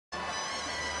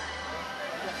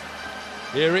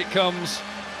Here it comes.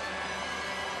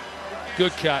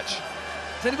 Good catch.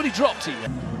 Has anybody dropped it yet?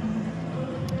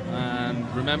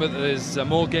 And remember that there's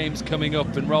more games coming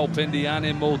up in Rawalpindi and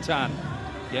in Multan.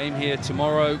 Game here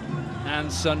tomorrow and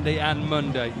Sunday and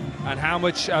Monday. And how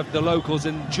much have the locals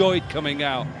enjoyed coming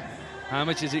out? How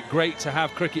much is it great to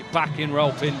have cricket back in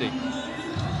Rawalpindi?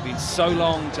 It's been so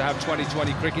long to have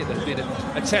 2020 cricket. There's been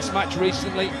a test match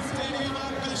recently.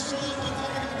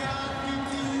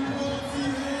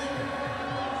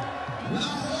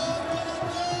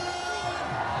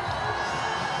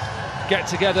 Get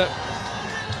together.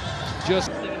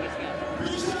 Just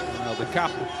the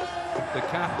cap.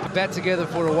 Bat together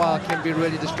for a while can be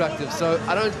really destructive. So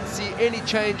I don't see any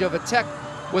change of attack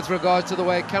with regards to the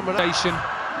way Cameron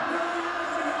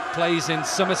plays in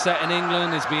Somerset in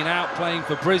England, has been out playing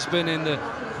for Brisbane in the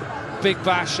Big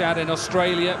Bash out in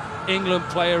Australia. England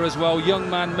player as well, young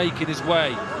man making his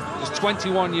way. He's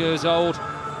 21 years old.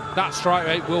 That strike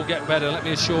rate will get better, let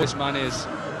me assure this man is.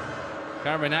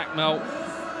 Cameron Akmal,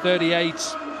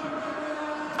 38.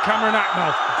 Cameron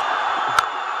Akmal.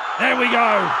 There we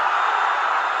go.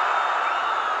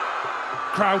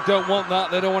 Crowd don't want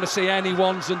that. They don't want to see any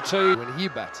ones and two. When he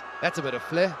bats, that's a bit of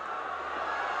flair.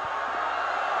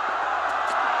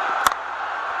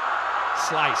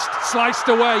 Sliced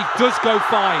away, does go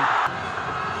fine.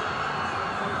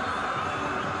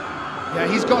 Yeah,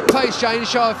 he's got pace, Shaheen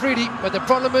Shah Afridi, but the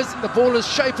problem is the ball is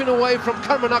shaping away from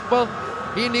Cameron Akmal.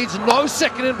 He needs no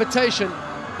second invitation.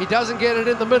 He doesn't get it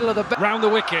in the middle of the bat. Round the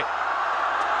wicket.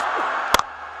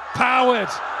 Powered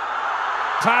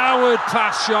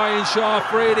past Shaheen Shah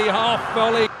Afridi, half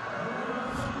volley.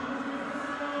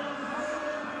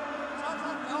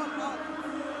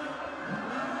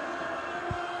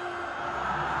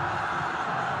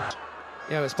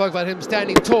 Yeah, we spoke about him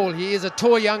standing tall. He is a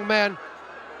tall young man.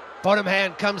 Bottom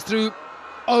hand comes through,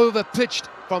 over pitched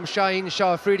from Shaheen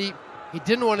Shah Afridi. He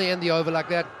didn't want to end the over like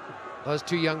that. Those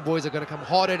two young boys are going to come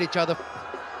hard at each other.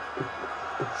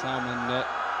 Salman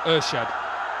Urshad.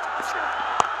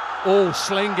 Oh,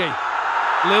 slingy.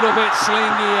 Little bit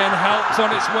slingy and helped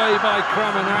on its way by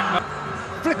Cameron Akmal.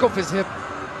 Flick off his hip.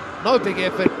 No big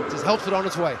effort, just helps it on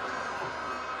its way.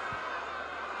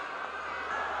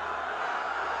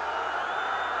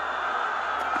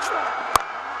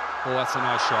 Oh, that's a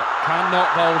nice shot.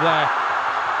 Cannot bowl there.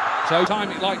 So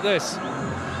time it like this.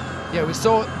 Yeah, we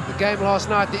saw the game last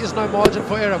night. There is no margin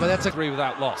for error, but that's a 3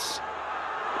 without loss.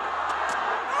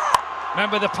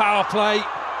 Remember the power play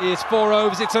is 4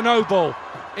 overs. It's a no ball.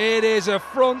 It is a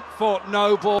front foot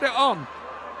no ball. Put it on.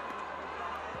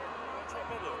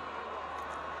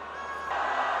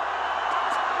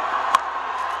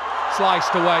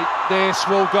 Sliced away. This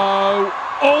will go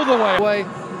all the way.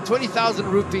 20,000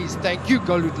 rupees. Thank you,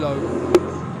 Goludlo.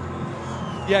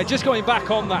 Yeah, just going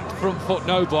back on that front foot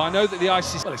no ball. I know that the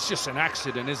ICC, well, it's just an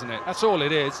accident, isn't it? That's all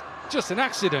it is. Just an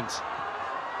accident.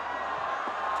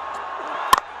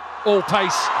 All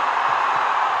pace.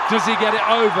 Does he get it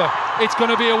over? It's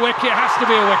going to be a wicket. It has to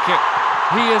be a wicket.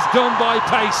 He is done by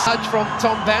pace. Touch from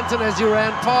Tom Banton as he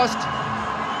ran past.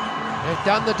 They've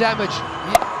done the damage.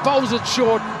 He bowls it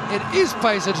short. It is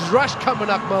pace. It is rushed Cameron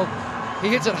Akmal. He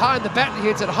hits it high in the bat. He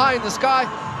hits it high in the sky.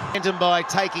 By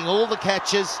taking all the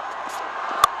catches.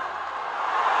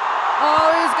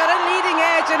 Oh, he's got a leading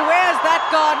edge, and where's that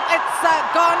gone? It's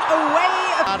gone away.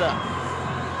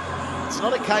 It's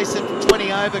not a case of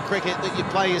 20-over cricket that you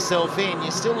play yourself in. You're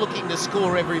still looking to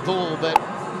score every ball, but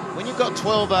when you've got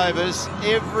 12 overs,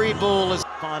 every ball is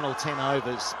final 10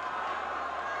 overs.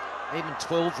 Even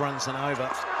 12 runs and over.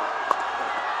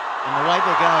 And the way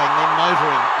they're going, they're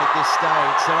motoring at this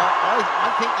stage. So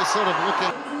I think you're sort of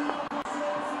looking.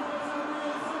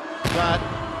 But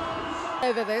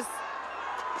over this.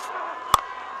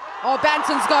 Oh,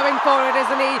 Banton's going for it,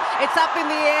 isn't he? It's up in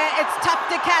the air. It's tough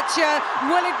to catch here.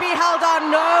 Will it be held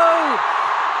on? No.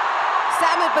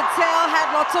 Samit Patel had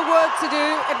lots of work to do.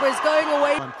 It was going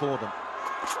away. For them.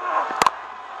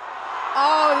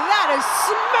 Oh, that is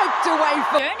smoked away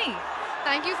from journey.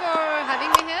 Thank you for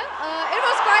having me here. It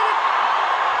was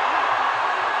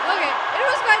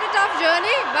quite a tough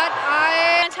journey, but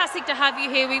fantastic to have you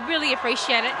here. We really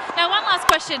appreciate it. Now, one last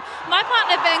question. My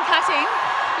partner Ben Cutting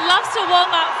loves to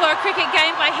warm up for a cricket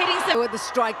game by hitting some with the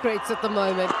strike rates at the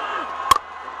moment.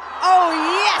 Oh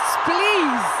yes,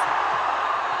 please.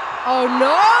 Oh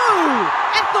no!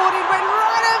 I thought it went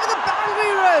right over the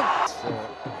boundary rope.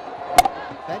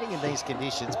 Batting in these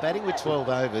conditions, batting with 12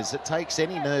 overs, it takes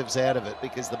any nerves out of it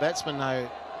because the batsmen know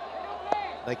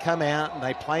they come out and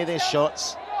they play their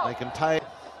shots. They can pay.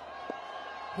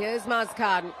 Here's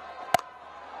Mazkhan.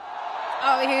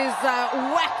 Oh, he's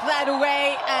whacked that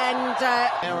away, and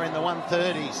Now in the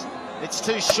 130s. It's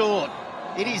too short.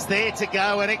 It is there to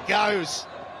go, and it goes.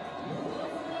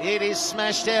 It is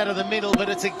smashed out of the middle, but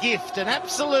it's a gift, an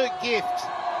absolute gift.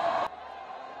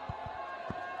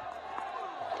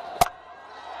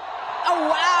 Oh,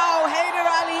 wow. Haider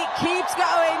Ali keeps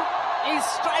going. His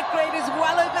strike rate is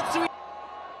well over 3.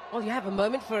 Well, you have a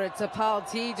moment for it, Pal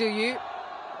T, do you?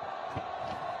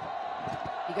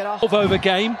 You got off. Over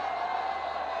game.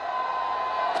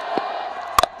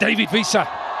 David Visa.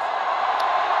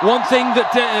 One thing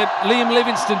that Liam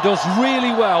Livingston does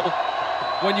really well,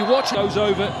 when you watch it, goes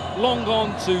over, long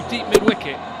on to deep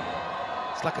mid-wicket.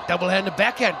 It's like a double-handed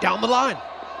backhand down the line.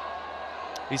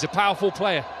 He's a powerful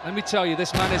player. Let me tell you,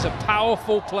 this man is a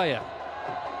powerful player.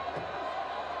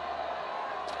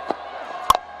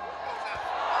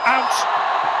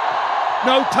 Out.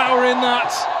 No power in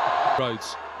that.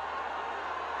 Rhodes.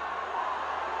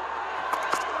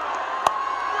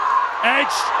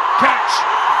 Edge, catch.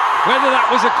 Whether that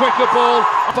was a quicker ball.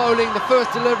 Bowling, the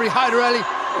first delivery, Haider Ali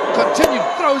continued,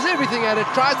 throws everything at it,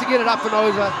 tries to get it up and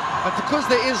over, but because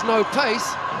there is no pace,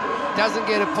 doesn't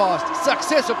get it past.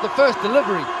 Success of the first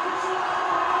delivery.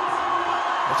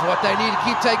 That's what they need to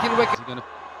keep taking wickets. He's going to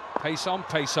pace on,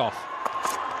 pace off.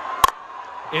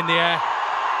 In the air.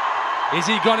 Is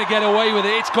he going to get away with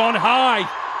it? It's gone high.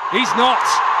 He's not.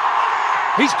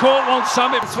 He's caught one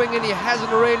summit. Swinging, he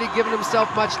hasn't really given himself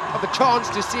much of a chance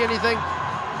to see anything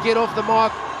get off the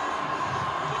mark.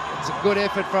 It's a good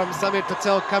effort from Samir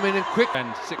Patel coming in quick.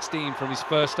 And 16 from his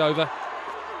first over.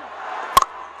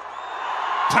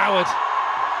 Powered.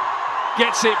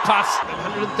 Gets it past.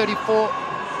 134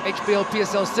 HBL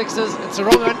PSL sixes. It's a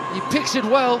wrong one. He picks it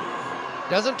well.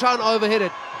 Doesn't try and overhit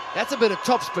it. That's a bit of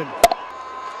topspin.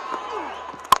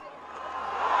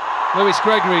 Lewis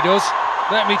Gregory does.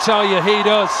 Let me tell you, he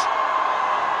does.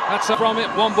 That's from it.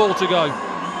 One ball to go.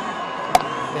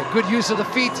 Yeah, good use of the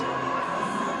feet.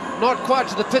 Not quite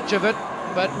to the pitch of it,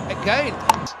 but again.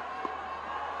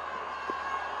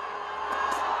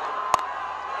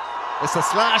 It's a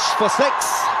slash for 6.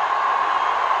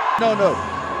 No.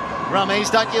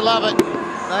 Rummies, don't you love it?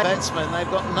 They batsmen, they've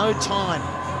got no time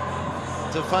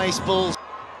to face balls.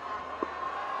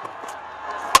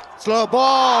 Slow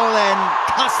ball and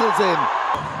castles in.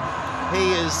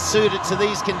 He is suited to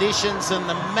these conditions and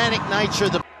the manic nature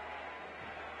of the...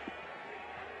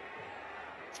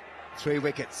 3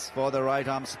 wickets for the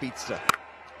right-arm speedster.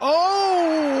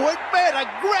 Oh, it made a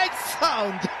great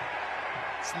sound.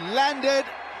 It's landed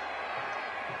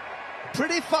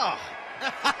pretty far.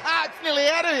 It's nearly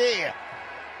out of here.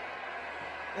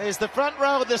 There's the front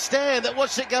row of the stand that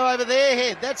watched it go over their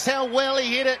head. That's how well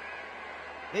he hit it.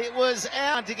 It was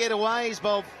out to get away. He's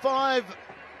bowled 5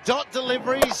 dot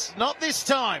deliveries. Not this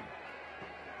time.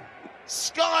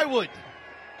 Skyward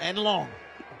and long.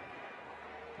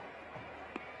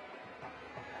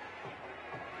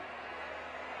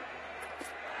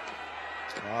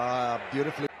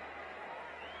 Beautifully.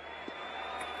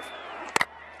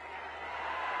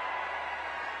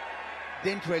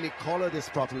 Didn't really collar this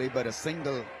properly, but a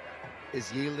single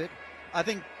is yielded. I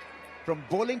think from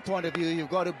bowling point of view, you've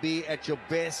got to be at your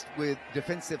best with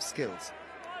defensive skills.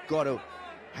 Got to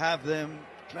have them,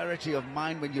 clarity of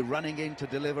mind when you're running in to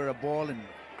deliver a ball. And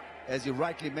as you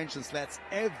rightly mentioned, Slats,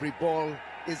 every ball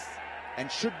is and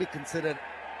should be considered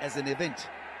as an event,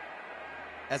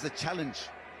 as a challenge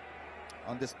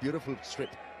on this beautiful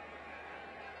strip.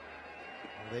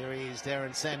 Well, there he is,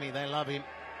 Darren Sammy. They love him.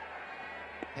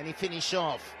 Can he finish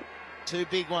off? 2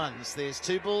 big ones. There's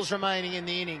 2 balls remaining in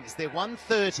the innings. They're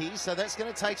 130, so that's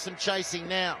going to take some chasing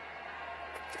now.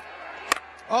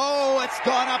 Oh, it's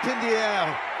gone up in the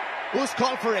air. Who's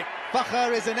called for it?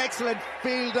 Fakhar is an excellent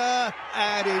fielder,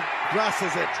 and he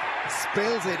grasses it,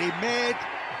 spills it. He made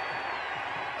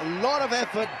a lot of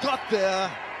effort, got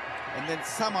there, and then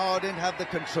somehow didn't have the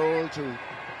control to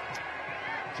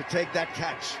take that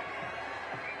catch.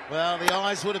 Well, the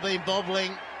eyes would have been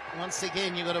bobbling. Once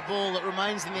again, you've got a ball that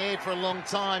remains in the air for a long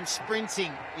time,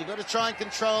 sprinting. You've got to try and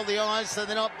control the eyes so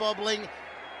they're not bobbling.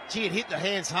 Gee, it hit the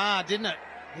hands hard, didn't it?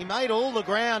 He made all the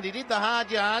ground. He did the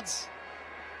hard yards.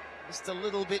 Just a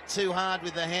little bit too hard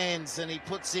with the hands, and he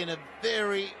puts in a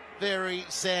very, very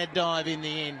sad dive in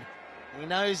the end. He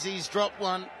knows he's dropped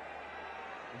one.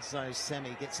 And so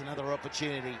Sammy gets another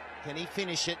opportunity. Can he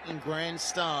finish it in grand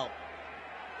style?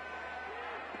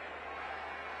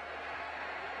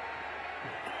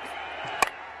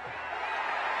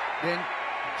 Didn't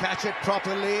catch it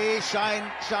properly. Shaheen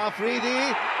Shah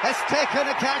Afridi has taken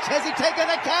a catch. Has he taken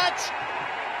a catch?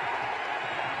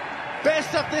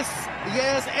 Best of this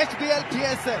year's HBL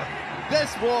PSL.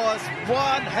 This was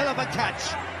one hell of a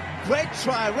catch. Great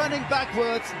try, running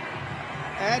backwards.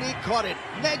 And he caught it.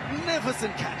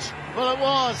 Magnificent catch. Well, it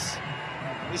was.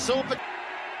 We saw...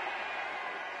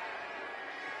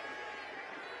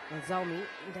 Well, Zalmi,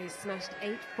 they smashed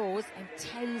 8 fours and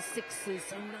 10 sixes,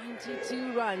 so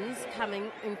 92 runs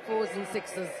coming in 4s and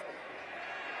 6s.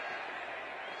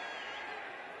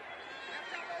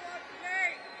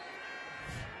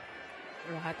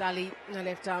 Rahat Ali, a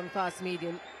left arm fast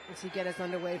medium to get us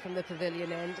underway from the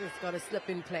pavilion end. It's got a slip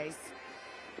in place.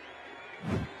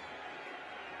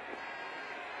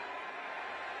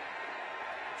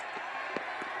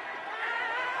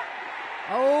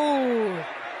 Oh,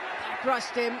 that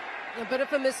rushed him. A bit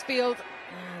of a misfield,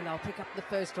 and I'll pick up the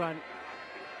first run.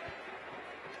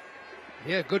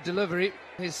 Yeah, good delivery.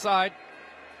 His side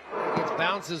gets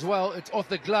bounced as well. It's off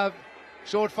the glove.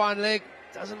 Short fine leg.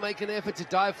 Doesn't make an effort to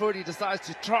dive for it. He decides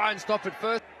to try and stop it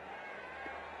first.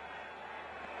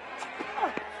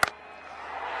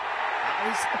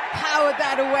 He's powered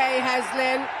that away,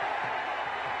 Haslin.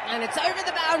 And it's over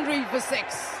the boundary for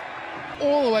 6.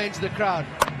 All the way into the crowd.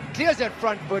 Clears that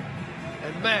front foot.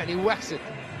 And man, he whacks it.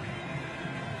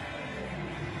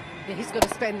 Yeah, he's going to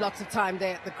spend lots of time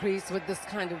there at the crease with this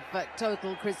kind of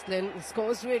total. Chris Lynn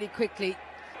scores really quickly.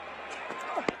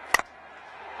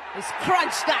 He's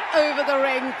crunched that over the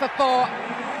ring for 4.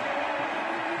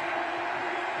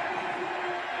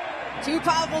 2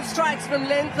 powerful strikes from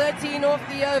Lynn, 13 off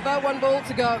the over, 1 ball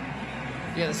to go.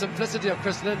 Yeah, the simplicity of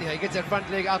Chris Lynn here. He gets that front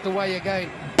leg out the way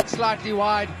again. Slightly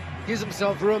wide, gives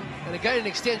himself room, and again an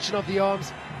extension of the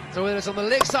arms. So whether it's on the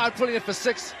leg side pulling it for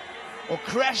 6 or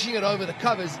crashing it over the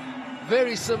covers,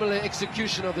 very similar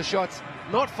execution of the shots.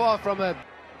 Not far from a...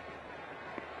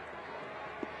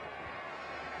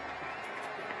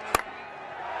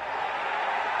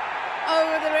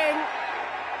 Over the ring,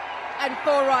 and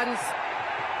 4 runs.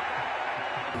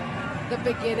 The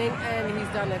beginning, and he's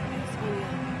done it.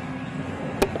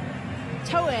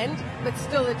 Toe end, but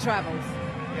still it travels.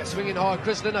 Yeah, swinging hard.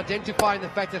 Chris Lynn identifying the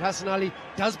fact that Hassan Ali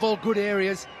does bowl good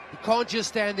areas. He can't just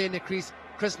stand there in the crease.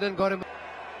 Chris Lynn got him.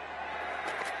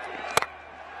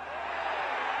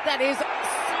 That is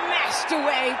smashed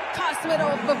away, past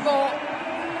middle for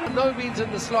 4. No means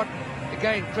in the slot.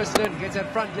 Again, Chris Lynn gets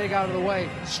that front leg out of the way.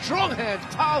 Strong hands,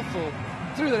 powerful.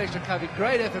 Through that extra cover.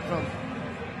 Great effort from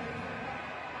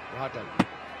Right done.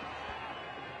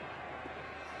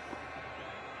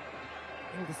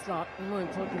 In the slot, and more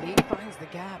importantly, he finds the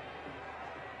gap.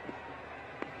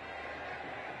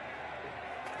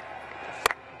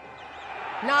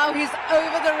 Now he's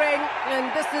over the ring,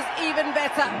 and this is even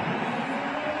better.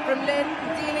 From Lynn,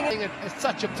 dealing it at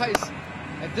such a pace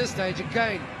at this stage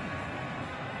again.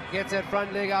 Gets that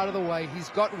front leg out of the way. He's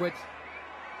got width.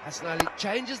 Hassan Ali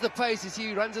changes the pace as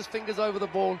he runs his fingers over the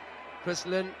ball. Chris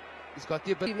Lynn, he's got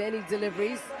the ability. Many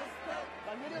deliveries.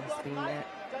 It's been a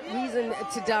reason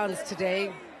to dance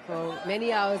today. For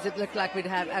many hours it looked like we'd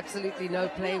have absolutely no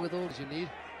play with all you need.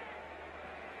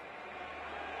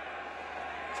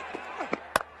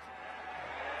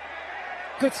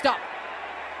 Good stop.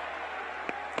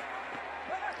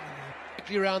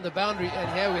 Around the boundary, and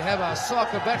here we have our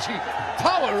soccer battery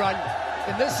power run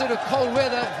in this sort of cold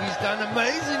weather. He's done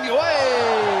amazingly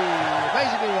well.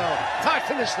 Tight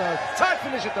finish though, tight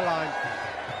finish at the line.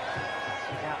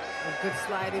 Yeah, a good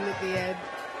slide in at the end.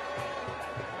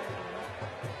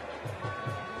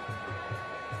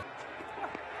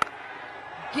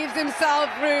 Gives himself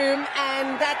room,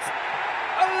 and that's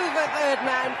over third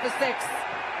man for 6.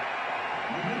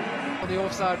 On the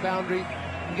offside boundary.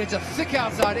 He gets a thick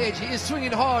outside edge. He is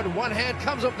swinging hard. One hand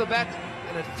comes off the bat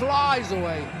and it flies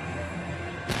away.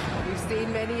 We've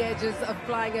seen many edges of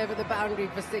flying over the boundary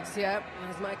for 6 here.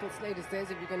 As Michael Slater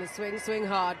says, if you're going to swing, swing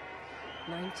hard.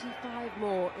 95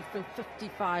 more from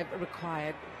 55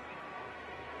 required.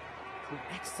 It's an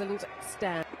excellent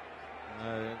stand.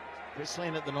 Chris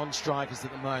Lynn at the non-strikers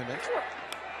at the moment.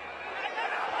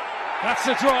 That's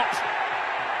a drop.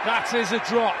 That is a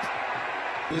drop.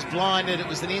 He was blinded, it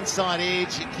was an inside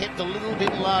edge, it kept a little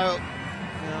bit low.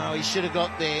 No, he should have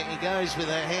got there. He goes with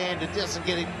a hand, it doesn't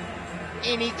get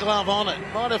any glove on it.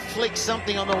 Might have flicked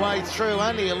something on the way through,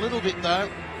 only a little bit though.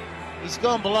 He's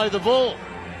gone below the ball.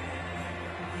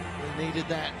 He needed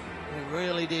that, he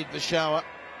really did, Peshawar.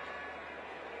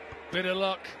 Bit of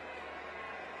luck.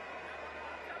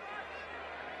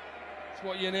 It's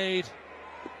what you need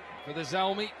for the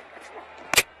Zalmi.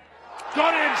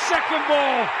 Got him, second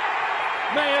ball.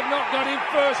 May have not got him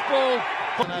first ball.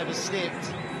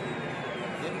 Overstepped.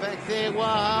 Get back there,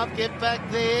 Wahab, get back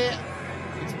there.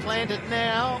 It's planted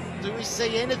now. Do we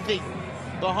see anything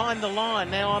behind the line?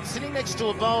 Now, I'm sitting next to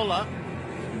a bowler.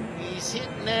 He's hit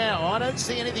now. I don't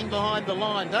see anything behind the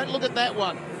line. Don't look at that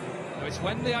one. It's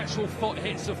when the actual foot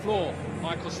hits the floor,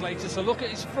 Michael Slater. So look at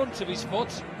his front of his foot.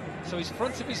 So his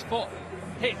front of his foot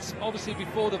hits obviously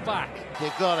before the back.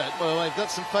 They've got it. Well, they've got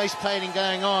some face painting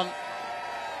going on.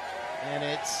 And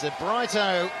it's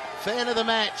Brighto, fan of the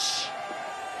match.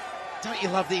 Don't you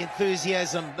love the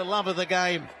enthusiasm, the love of the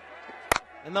game,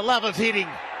 and the love of hitting?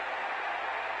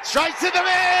 Straight to the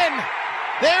man!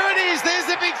 There it is, there's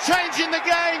a big change in the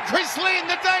game. Chris Lynn,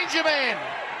 the danger man.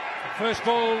 First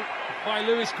ball by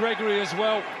Lewis Gregory as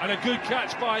well, and a good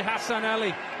catch by Hassan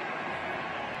Ali.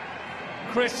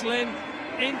 Chris Lynn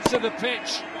into the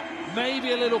pitch,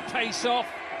 maybe a little pace off.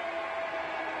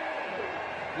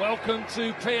 Welcome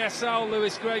to PSL,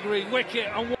 Lewis Gregory. Wicket,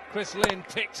 and Chris Lynn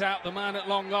picked out the man at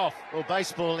long off. Well,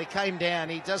 baseball, he came down,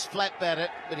 he does flat bat it,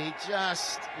 but he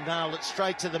just nailed it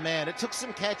straight to the man. It took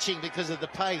some catching because of the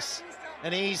pace,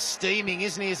 and he's steaming,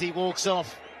 isn't he, as he walks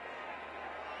off.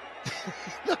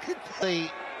 Look at the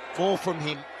ball from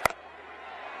him.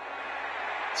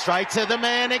 Straight to the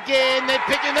man again. They're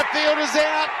picking the fielders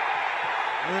out.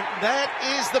 That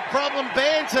is the problem,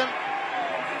 Bantam.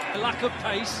 A lack of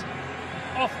pace,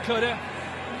 off cutter,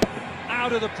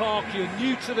 out of the park. You're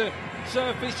new to the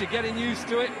surface, you're getting used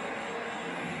to it.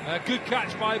 A good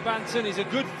catch by Banton. He's a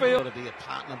good field. Got to be a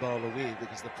partner bowler with,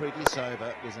 because the previous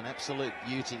over was an absolute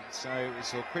beauty. So we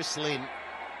saw Chris Lynn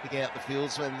pick out the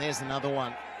fields, and there's another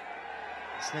one.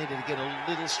 Just needed to get a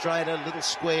little straighter, a little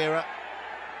squarer.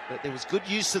 But there was good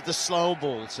use of the slow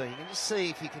ball, so you can just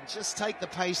see if you can just take the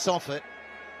pace off it.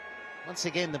 Once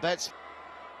again, the bats.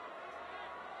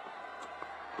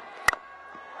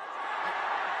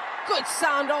 Good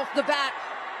sound off the bat.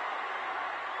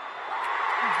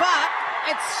 But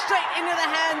it's straight into the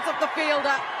hands of the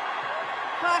fielder.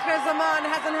 Fakhar Zaman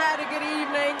hasn't had a good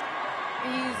evening.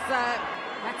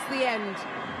 That's the end.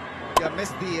 Yeah,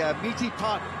 missed the meaty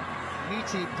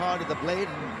part of the blade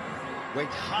and went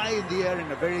high in the air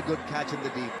in a very good catch in the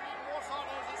deep.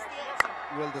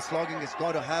 Well, the slogging has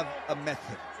got to have a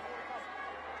method.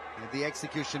 The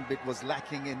execution bit was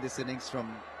lacking in this innings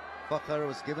from Fakhar.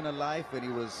 Was given a life when he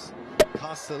was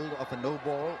castled off a no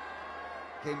ball.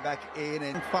 Came back in,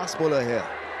 and fast bowler here.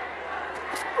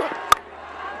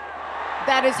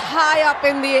 That is high up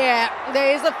in the air.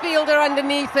 There is a fielder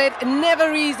underneath it.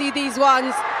 Never easy, these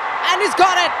ones. And he's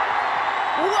got it.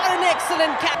 What an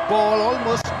excellent catch. Ball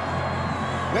almost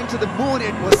went to the moon.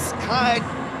 It was sky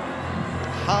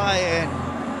high, and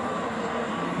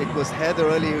it was Heather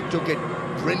early who took it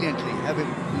brilliantly. Have a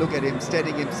look at him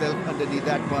steadying himself underneath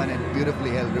that one and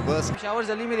beautifully held reverse. Peshawar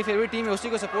Zalmi मेरी favourite team है, उसी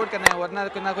को support करना है, वरना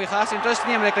ना कोई खास इंटरेस्ट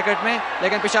नहीं है मेरे क्रिकेट में,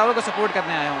 लेकिन पेशावर को सपोर्ट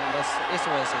करने आया हूँ बस इस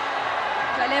वजह से।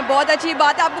 चलें, बहुत अच्छी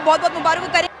बात है, आपको बहुत-बहुत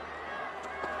मुबारक करें।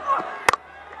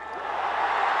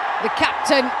 The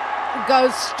captain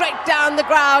goes straight down the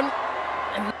ground.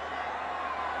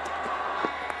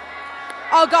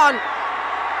 Oh, gone.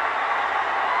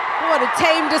 What a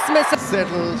tame dismissal.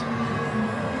 Settled.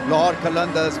 Lahore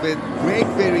Qalandars with great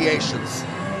variations.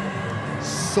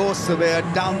 So severe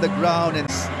down the ground, and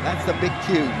that's the big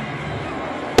cue.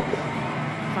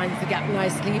 Finds the gap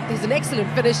nicely. He's an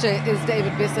excellent finisher, is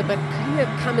David Visser, but couldn't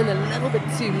have come in a little bit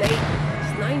too late.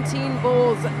 There's 19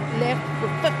 balls left for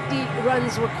 50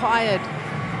 runs required.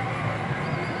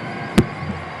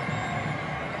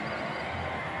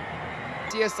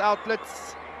 TS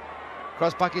outlets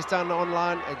across Pakistan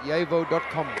online at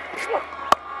yavo.com.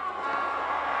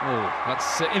 Oh,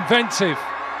 that's inventive.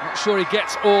 Not sure he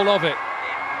gets all of it,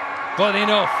 but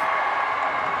enough.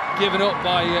 Given up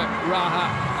by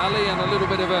Rahat Ali, and a little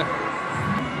bit of a...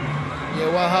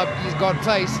 Yeah, Wahab, he's got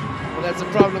pace, but that's a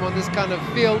problem on this kind of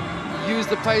field. Use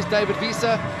the pace, David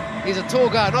Visser. He's a tall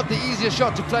guy, not the easiest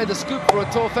shot to play the scoop for a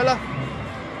tall fella.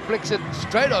 Flicks it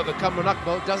straight over Kamran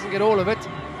Akmal, doesn't get all of it.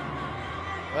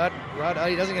 But Rahat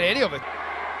Ali doesn't get any of it.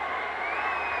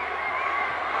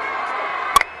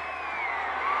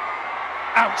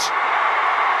 Out.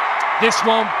 This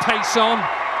one, pace on.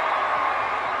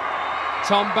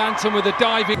 Tom Banton with a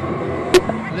diving.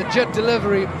 Legit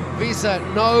delivery. Visser,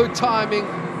 no timing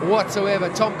whatsoever.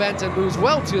 Tom Banton moves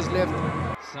well to his left.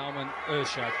 Salman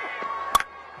Urshad.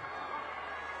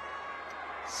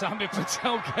 Sami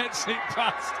Patel gets it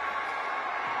past.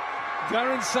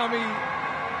 Darren Sami,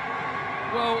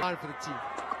 well... For the team.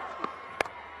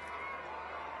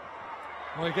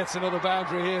 Well, he gets another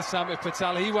boundary here, Sami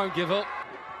Patel. He won't give up.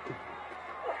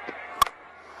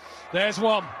 There's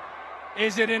one.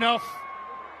 Is it enough?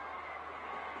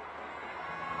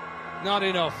 Not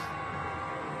enough.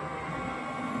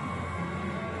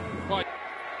 Quite.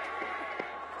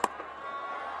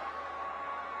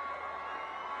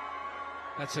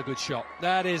 That's a good shot.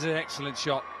 That is an excellent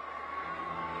shot.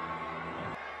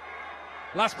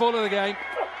 Last ball of the game.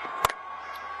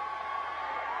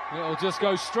 It'll just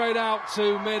go straight out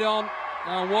to mid-on.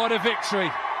 And what a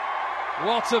victory.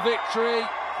 What a victory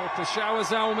for Peshawar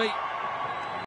Zalmi.